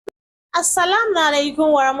Assalamu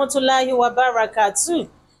alaikum warahmatullahi wabarakatuh.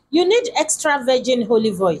 You need extra virgin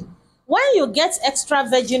olive oil. When you get extra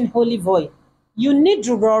virgin olive oil, you need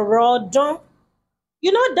rorodon.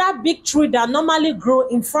 You know that big tree that normally grow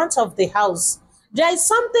in front of the house? There is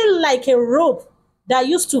something like a rope that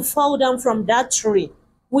used to fall down from that tree.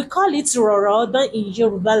 We call it rorodon in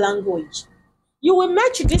Yoruba language. You will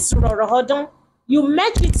match this rorodon. You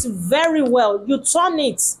match it very well. You turn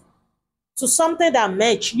it to something that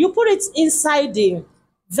match. You put it inside the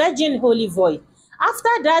virgin olive oil.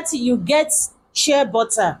 After that, you get shea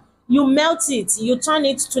butter. You melt it. You turn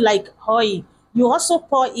it to like oil. You also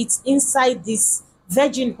pour it inside this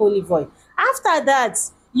virgin olive oil. After that,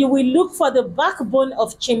 you will look for the backbone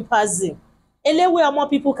of chimpanzee. Anywhere more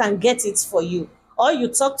people can get it for you, or you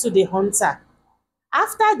talk to the hunter.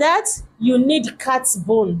 After that, you need cat's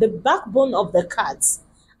bone, the backbone of the cat,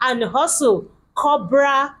 and also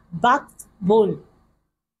cobra backbone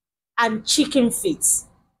and chicken feet.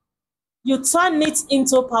 You turn it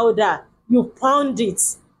into powder, you pound it.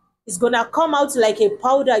 It's gonna come out like a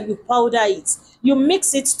powder, you powder it. You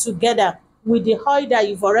mix it together with the oil that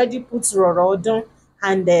you've already put rorodon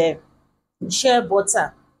and shea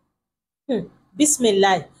butter.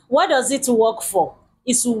 Bismillah. What does it work for?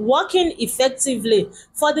 It's working effectively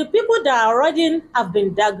for the people that already have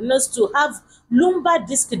been diagnosed to have lumbar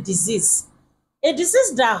disc disease, a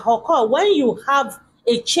disease that occur when you have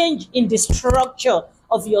a change in the structure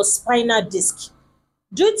of your spinal disc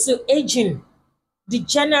due to aging.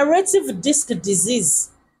 Degenerative disc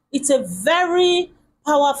disease, it's a very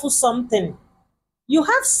powerful something. You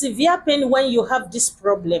have severe pain when you have this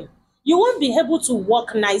problem. You won't be able to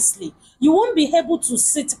walk nicely. You won't be able to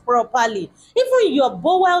sit properly. Even your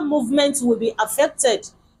bowel movement will be affected.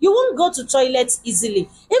 You won't go to toilet easily.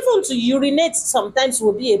 Even to urinate sometimes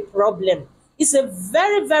will be a problem. It's a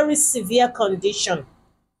very, very severe condition.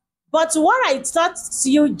 But what I taught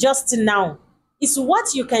you just now is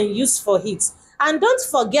what you can use for it. And don't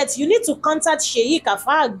forget, you need to contact Sheikh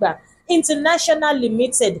Afagba International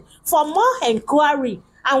Limited for more enquiry.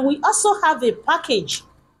 And we also have a package,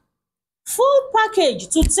 full package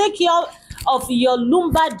to take care of your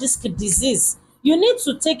lumbar disc disease. You need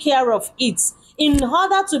to take care of it in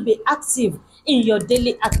order to be active in your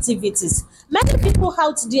daily activities. Many people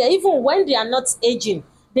out there, even when they are not aging,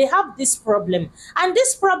 they have this problem. And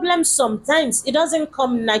this problem sometimes it doesn't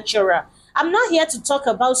come natural. I'm not here to talk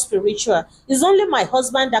about spiritual. It's only my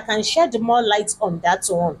husband that can shed more light on that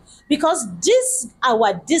one. Because this,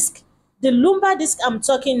 our disc, the lumbar disc I'm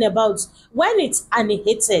talking about, when it's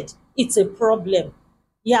herniated, it's a problem.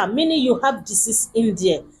 Yeah, meaning you have disease in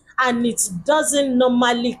there and it doesn't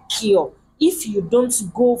normally cure if you don't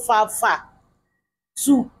go far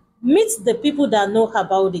to meet the people that know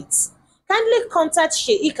about it. Kindly contact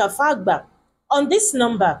Sheikh Afagba on this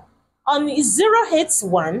number on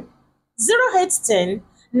 081 0810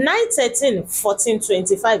 913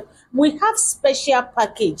 1425. We have special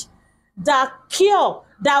package that cure,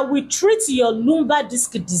 that will treat your lumbar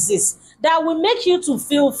disc disease, that will make you to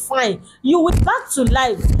feel fine. You will back to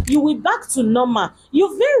life. You will back to normal.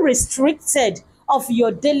 You've been restricted of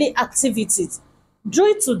your daily activities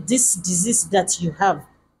due to this disease that you have.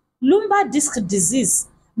 Lumbar disc disease,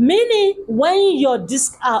 meaning when your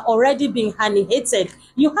discs are already being herniated,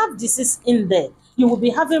 you have disease in there. You will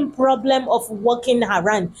be having problem of walking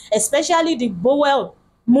around, especially the bowel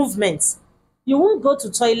movements. You won't go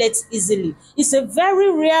to toilet easily. It's a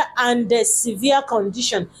very rare and severe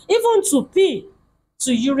condition. Even to pee,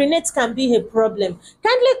 to urinate can be a problem.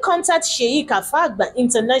 Kindly contact Sheikh Afagba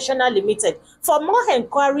International Limited for more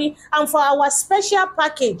enquiry and for our special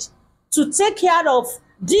package to take care of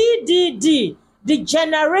DDD,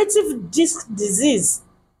 degenerative disc disease.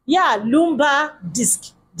 Yeah, lumbar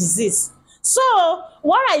disc disease. So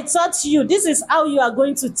what I taught you, this is how you are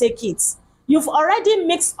going to take it. You've already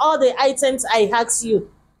mixed all the items I asked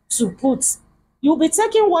you to put. You'll be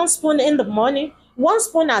taking 1 spoon in the morning, 1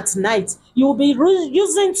 spoon at night. You'll be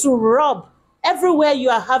using to rub everywhere you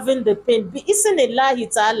are having the pain. Bismillahi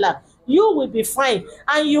ta'ala, you will be fine.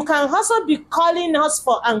 And you can also be calling us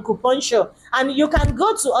for acupuncture. And you can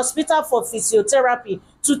go to hospital for physiotherapy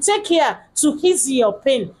to take care, to ease your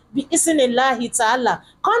pain. Bismillahi ta'ala.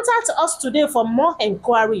 Contact us today for more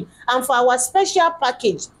enquiry and for our special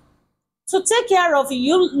package to take care of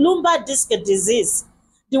your lumbar disc disease,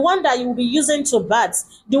 the one that you will be using to bath,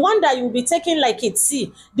 the one that you will be taking like a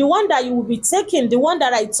tea, the one that you will be taking, the one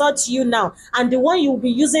that I taught you now, and the one you will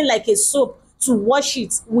be using like a soap to wash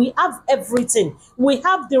it. We have everything. We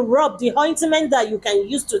have the rub, the ointment that you can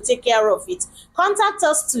use to take care of it. Contact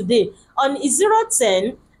us today on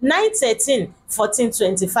 010 913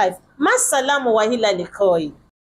 1425. Masalamu wahila likoi.